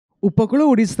उपकूल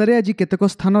ओडिशा रे आज केतेक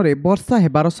स्थान में वर्षा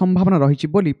हेबार संभावना रही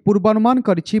बोली पूर्वानुमान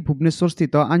करिछि भुवनेश्वर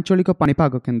स्थित आंचलिक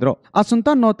पाणीपाग केन्द्र।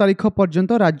 आसंता 9 तारिख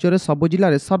पर्यंत राज्य में सबु जिले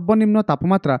में सर्वनिम्न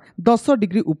तापमात्रा 10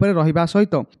 डिग्री उपरे रहिबा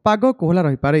सहित पाग कोहला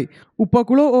रहिपारे।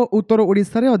 उपकूल और उत्तर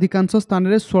ओडिशा रे अधिकांश स्थान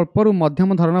में स्वल्परू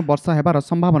मध्यम धरण वर्षा हेबार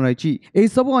संभावना रही। एही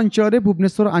सबु अंचल में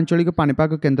भुवनेश्वर आंचलिक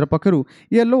पाणीपाग केन्द्र पक्षरु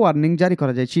येलो वार्निंग जारी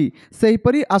करा जायछि।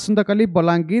 सेहिपरि आसंताकाली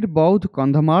बलांगीर, बौद्ध,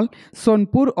 कंधमाल,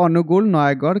 सोनपुर, अनुगुल,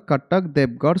 नयगढ़, कटक,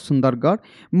 देवगढ़, सुंदरगढ़,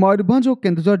 मयूरभंज और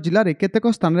केन्दुझर जिले में केतेक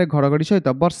स्थान में घड़घड़ी सहित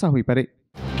वर्षा होईपारे।